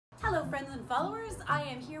friends and followers. I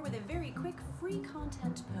am here with a very quick free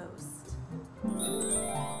content post.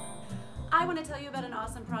 I want to tell you about an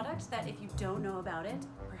awesome product that if you don't know about it,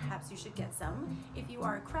 perhaps you should get some. If you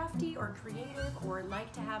are crafty or creative or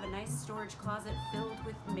like to have a nice storage closet filled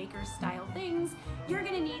with maker style things, you're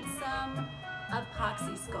going to need some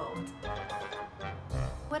Apoxie Sculpt.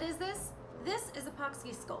 What is this? This is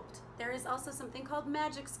Apoxie Sculpt. There is also something called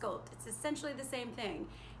Magic Sculpt. It's essentially the same thing.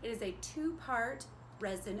 It is a two-part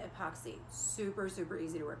resin epoxy. Super, super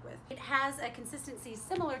easy to work with. It has a consistency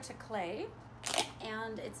similar to clay,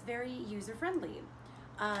 and it's very user-friendly.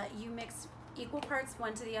 You mix equal parts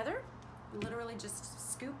one to the other. Literally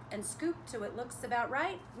just scoop and scoop till it looks about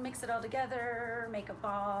right. Mix it all together, make a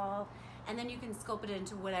ball, and then you can sculpt it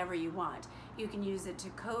into whatever you want. You can use it to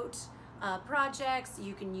coat projects,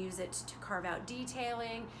 you can use it to carve out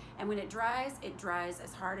detailing, and when it dries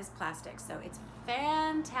as hard as plastic. So it's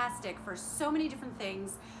fantastic for so many different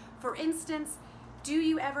things. For instance, do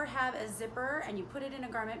you ever have a zipper and you put it in a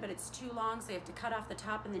garment but it's too long, so you have to cut off the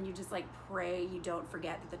top, and then you just like pray you don't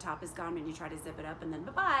forget that the top is gone when you try to zip it up, and then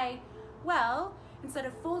bye-bye? Well, instead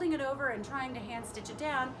of folding it over and trying to hand stitch it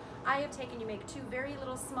down, I have taken, you make two very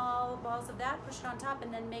little small balls of that, push it on top,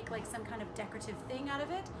 and then make like some kind of decorative thing out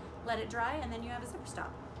of it, let it dry, and then you have a zipper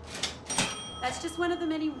stop. That's just one of the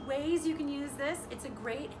many ways you can use this. It's a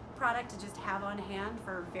great product to just have on hand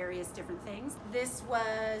for various different things. This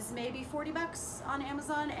was maybe 40 bucks on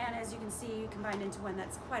Amazon, and as you can see, combined into one,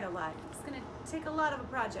 that's quite a lot. It's gonna take a lot of a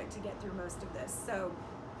project to get through most of this. So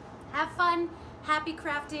have fun, happy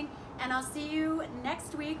crafting, and I'll see you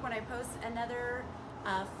next week when I post another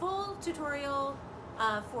full tutorial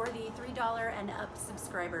for the $3 and up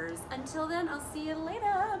subscribers. Until then, I'll see you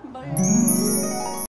later. Bye.